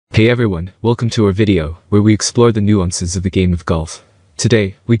Hey everyone, welcome to our video, where we explore the nuances of the game of golf.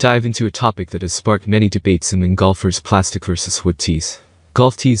 Today, we dive into a topic that has sparked many debates among golfers: plastic versus wood tees.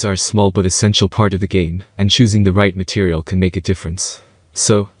 Golf tees are a small but essential part of the game, and choosing the right material can make a difference.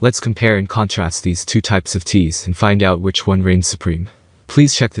 So, let's compare and contrast these two types of tees and find out which one reigns supreme.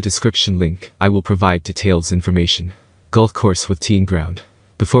 Please check the description link, I will provide detailed information. Golf course with teeing ground.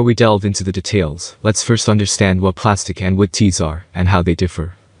 Before we delve into the details, let's first understand what plastic and wood tees are, and how they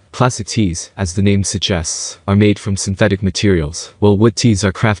differ. Plastic tees, as the name suggests, are made from synthetic materials, while wood tees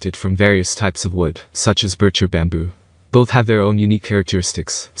are crafted from various types of wood, such as birch or bamboo. Both have their own unique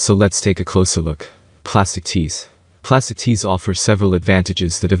characteristics, so let's take a closer look. Plastic tees. Plastic tees offer several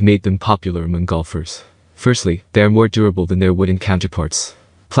advantages that have made them popular among golfers. Firstly, they are more durable than their wooden counterparts.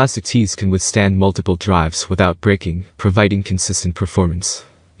 Plastic tees can withstand multiple drives without breaking, providing consistent performance.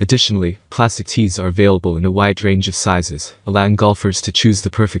 Additionally, plastic tees are available in a wide range of sizes, allowing golfers to choose the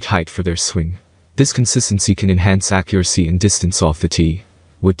perfect height for their swing. This consistency can enhance accuracy and distance off the tee.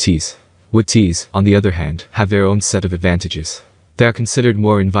 Wood tees. Wood tees, on the other hand, have their own set of advantages. They are considered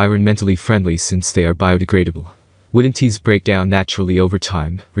more environmentally friendly since they are biodegradable. Wooden tees break down naturally over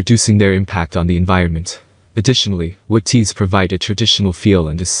time, reducing their impact on the environment. Additionally, wood tees provide a traditional feel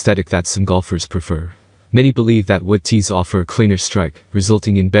and aesthetic that some golfers prefer. Many believe that wood tees offer a cleaner strike,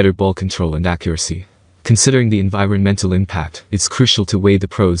 resulting in better ball control and accuracy. Considering the environmental impact, it's crucial to weigh the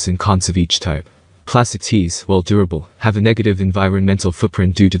pros and cons of each type. Plastic tees, while durable, have a negative environmental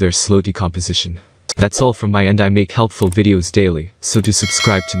footprint due to their slow decomposition. That's all from my end. I make helpful videos daily, so do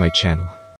subscribe to my channel.